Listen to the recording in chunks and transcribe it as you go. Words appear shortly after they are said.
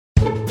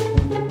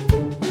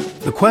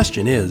The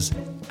question is,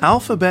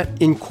 Alphabet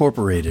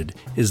Incorporated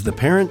is the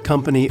parent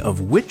company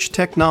of which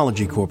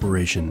technology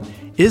corporation?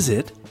 Is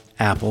it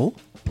Apple,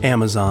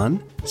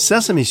 Amazon,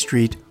 Sesame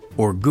Street,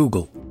 or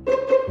Google?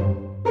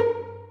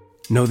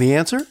 Know the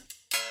answer?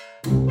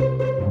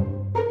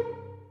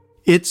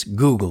 It's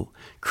Google.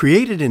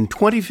 Created in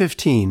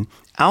 2015,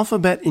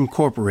 Alphabet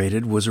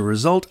Incorporated was a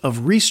result of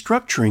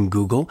restructuring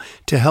Google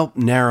to help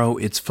narrow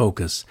its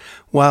focus.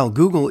 While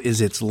Google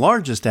is its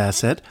largest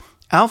asset,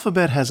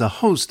 Alphabet has a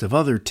host of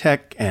other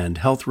tech and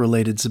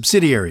health-related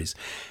subsidiaries.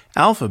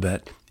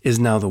 Alphabet is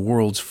now the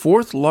world's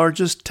fourth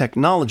largest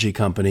technology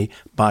company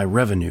by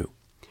revenue.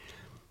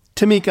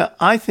 Tamika,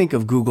 I think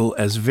of Google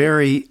as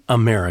very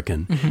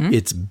American.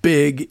 It's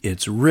big,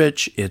 it's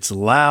rich, it's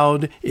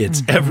loud,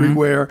 it's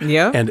everywhere,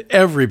 and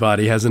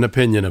everybody has an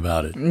opinion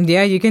about it.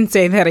 Yeah, you can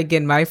say that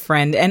again, my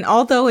friend. And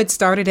although it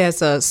started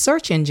as a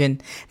search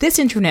engine, this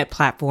internet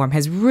platform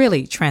has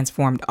really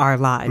transformed our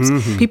lives.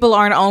 People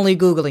aren't only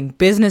Googling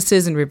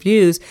businesses and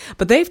reviews,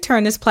 but they've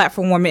turned this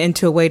platform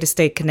into a way to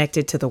stay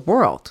connected to the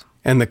world.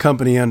 And the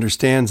company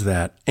understands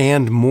that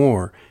and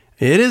more.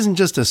 It isn't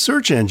just a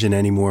search engine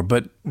anymore,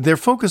 but they're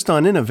focused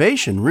on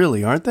innovation,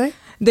 really, aren't they?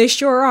 They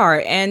sure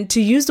are. And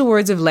to use the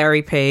words of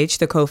Larry Page,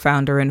 the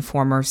co-founder and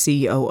former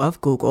CEO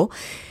of Google,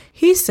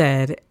 he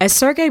said, as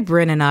Sergey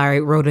Brin and I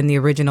wrote in the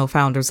original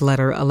founder's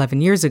letter 11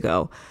 years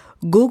ago,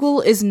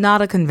 Google is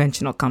not a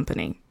conventional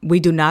company. We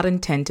do not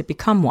intend to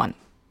become one.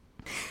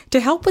 To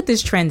help with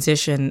this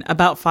transition,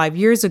 about 5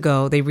 years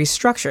ago, they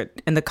restructured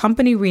and the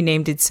company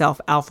renamed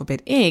itself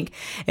Alphabet Inc.,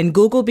 and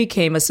Google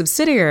became a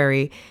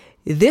subsidiary.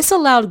 This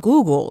allowed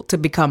Google to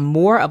become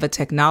more of a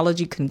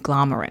technology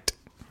conglomerate.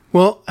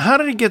 Well, how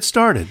did it get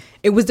started?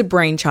 It was the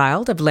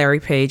brainchild of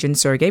Larry Page and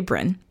Sergey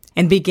Brin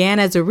and began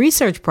as a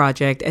research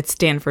project at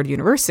Stanford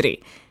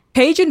University.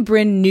 Page and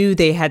Brin knew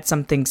they had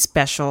something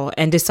special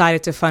and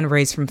decided to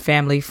fundraise from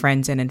family,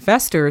 friends, and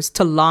investors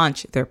to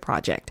launch their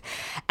project.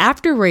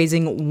 After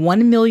raising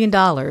 $1 million,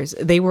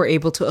 they were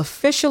able to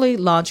officially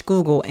launch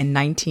Google in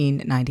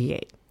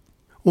 1998.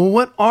 Well,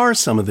 what are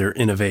some of their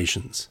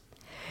innovations?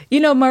 You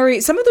know,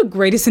 Murray, some of the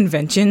greatest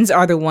inventions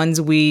are the ones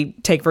we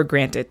take for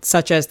granted,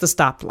 such as the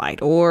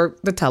stoplight or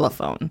the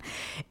telephone.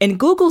 In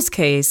Google's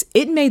case,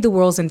 it made the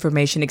world's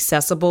information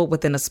accessible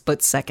within a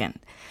split second.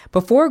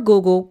 Before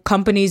Google,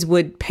 companies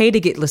would pay to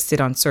get listed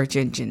on search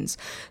engines.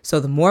 So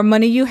the more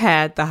money you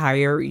had, the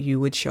higher you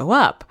would show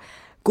up.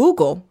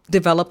 Google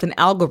developed an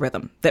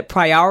algorithm that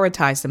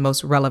prioritized the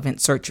most relevant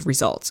search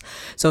results.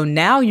 So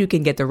now you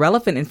can get the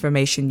relevant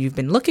information you've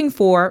been looking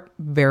for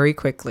very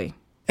quickly.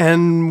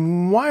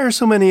 And why are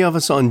so many of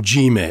us on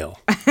Gmail?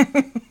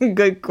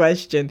 Good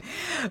question.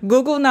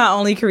 Google not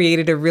only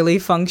created a really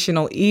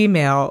functional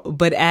email,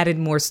 but added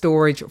more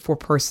storage for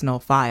personal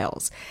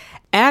files.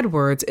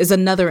 AdWords is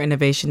another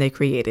innovation they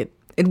created.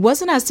 It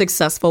wasn't as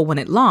successful when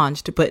it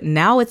launched, but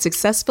now it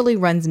successfully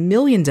runs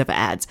millions of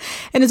ads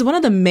and is one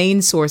of the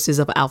main sources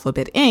of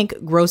Alphabet Inc.,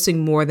 grossing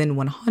more than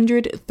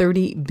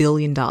 $130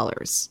 billion.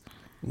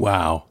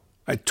 Wow.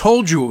 I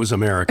told you it was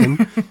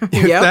American.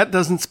 If that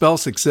doesn't spell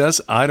success,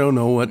 I don't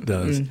know what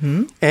does.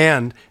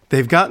 And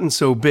they've gotten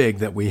so big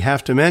that we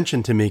have to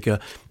mention,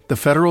 Tamika, the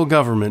federal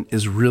government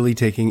is really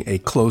taking a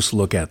close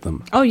look at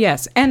them. Oh,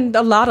 yes. And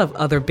a lot of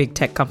other big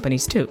tech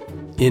companies, too.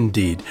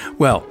 Indeed.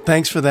 Well,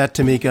 thanks for that,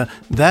 Tamika.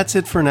 That's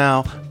it for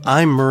now.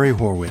 I'm Murray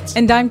Horwitz.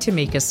 And I'm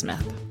Tamika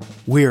Smith.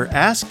 We're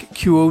Ask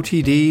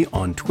QOTD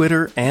on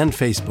Twitter and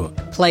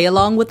Facebook. Play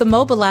along with the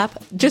mobile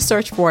app. Just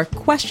search for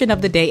Question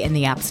of the Day in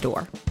the App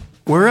Store.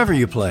 Wherever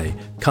you play,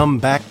 come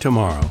back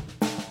tomorrow.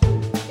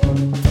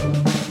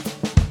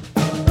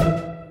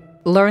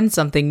 Learn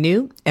something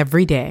new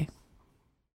every day.